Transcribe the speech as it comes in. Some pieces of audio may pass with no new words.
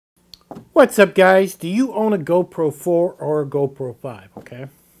What's up, guys? Do you own a GoPro 4 or a GoPro 5? Okay.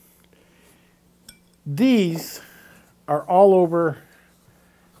 These are all over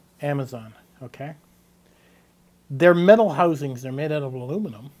Amazon. Okay. They're metal housings. They're made out of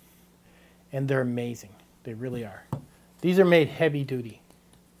aluminum. And they're amazing. They really are. These are made heavy duty.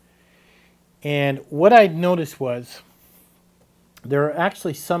 And what I noticed was there are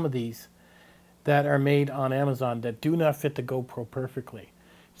actually some of these that are made on Amazon that do not fit the GoPro perfectly.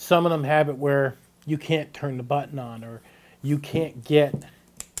 Some of them have it where you can't turn the button on, or you can't get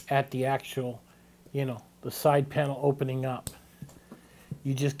at the actual, the side panel opening up.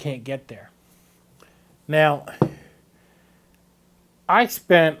 You just can't get there. Now, I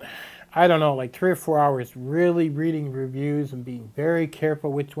spent, I don't know, like 3 or 4 hours really reading reviews and being very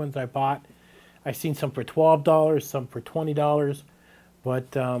careful which ones I bought. I've seen some for $12, some for $20,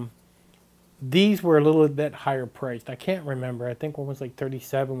 but these were a little bit higher priced. I can't remember. I think one was like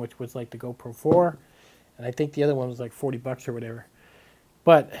 $37, which was like the GoPro 4. And I think the other one was like $40 or whatever.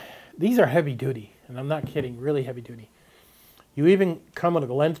 But these are heavy duty. And I'm not kidding. Really heavy duty. You even come with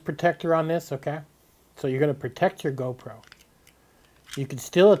a lens protector on this, okay? So you're going to protect your GoPro. You can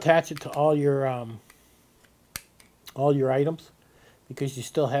still attach it to all your items, because you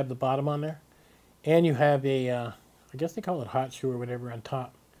still have the bottom on there. And you have a, I guess they call it hot shoe or whatever on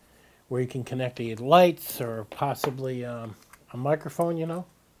top, where you can connect the lights or possibly a microphone,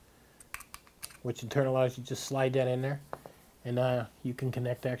 which in turn allows you to just slide that in there, and you can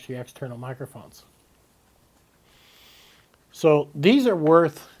connect actually external microphones. So these are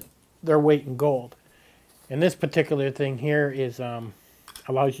worth their weight in gold. And this particular thing here is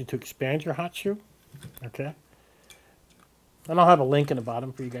allows you to expand your hot shoe. Okay. And I'll have a link in the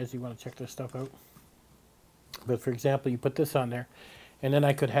bottom for you guys if you want to check this stuff out. But for example, you put this on there, and then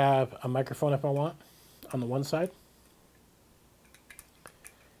I could have a microphone if I want on the one side.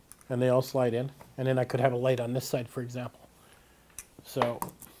 And they all slide in. And then I could have a light on this side, for example. So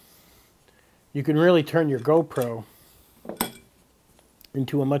you can really turn your GoPro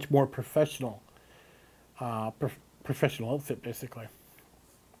into a much more professional professional outfit, basically,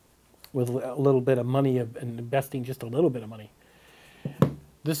 with a little bit of money and investing just a little bit of money.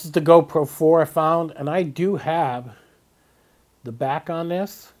 This is the GoPro 4 I found, and I do have the back on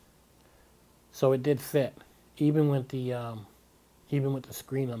this, so it did fit, even with the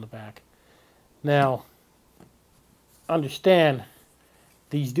screen on the back. Now, understand,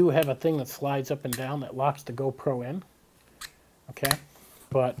 these do have a thing that slides up and down that locks the GoPro in. Okay,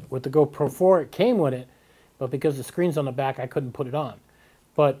 but with the GoPro 4, it came with it, but because the screen's on the back, I couldn't put it on.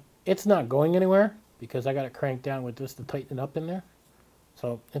 But it's not going anywhere because I got it cranked down with this to tighten it up in there.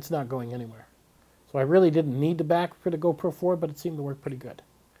 So it's not going anywhere. So I really didn't need the back for the GoPro 4, but it seemed to work pretty good.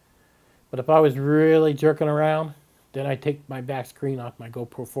 But if I was really jerking around, then I'd take my back screen off my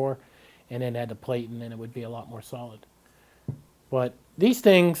GoPro 4 and then add the plate, and then it would be a lot more solid. But these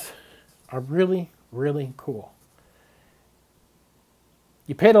things are really, really cool.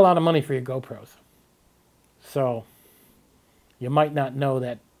 You paid a lot of money for your GoPros. So you might not know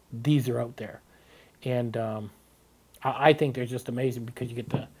that these are out there. And I think they're just amazing because you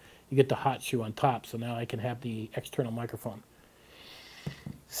get the hot shoe on top. So now I can have the external microphone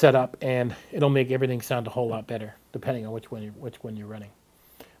set up, and it'll make everything sound a whole lot better depending on which one you're running.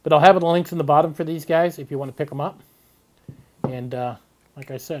 But I'll have the links in the bottom for these guys if you want to pick them up. And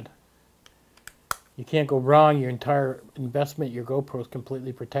like I said, you can't go wrong. Your entire investment, your GoPro, is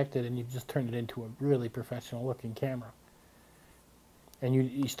completely protected, and you've just turned it into a really professional looking camera. And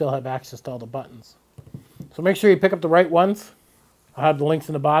you still have access to all the buttons. So make sure you pick up the right ones. I'll have the links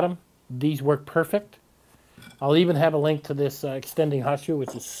in the bottom. These work perfect. I'll even have a link to this extending hot shoe,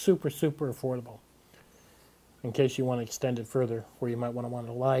 which is super, super affordable, in case you want to extend it further, where you might want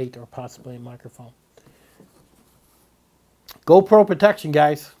a light or possibly a microphone. GoPro protection,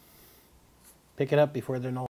 guys. Pick it up before they're no